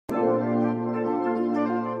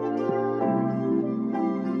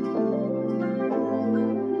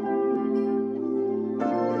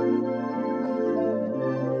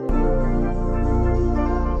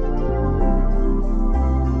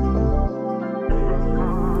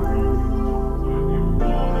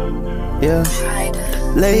yeah.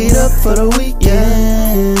 Laid up for the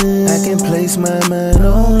weekend, I can place my mind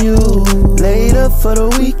on you. Laid up for the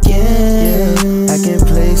weekend, I can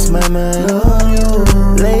place my mind on you.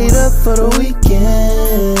 Laid up for the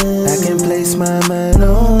weekend, I can place my mind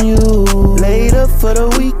on you. Laid up for the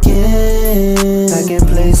weekend, I can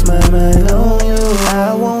place my mind on you.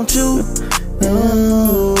 I want you,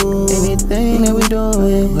 anything that we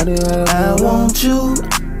doing, I want you,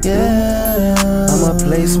 yeah. I'ma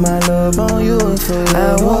place my love on you and forever.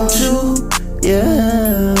 I want you,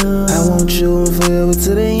 yeah. I want you forever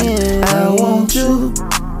to the end. I want you,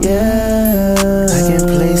 yeah. I can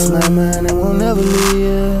place my mind and won't never leave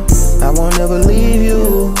you. I won't ever leave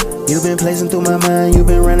you. You've been placing through my mind, you've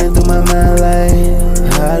been running through my mind like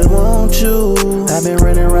I want you. I've been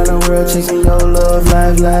running around the world chasing your love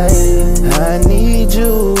life like I need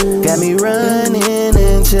you. Got me running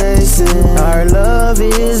and chasing. Our love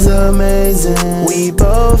is amazing. We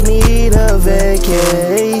both need a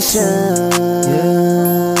vacation.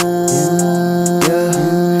 Yeah, yeah.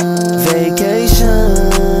 Vacation.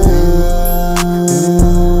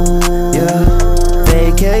 Yeah,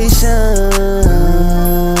 vacation.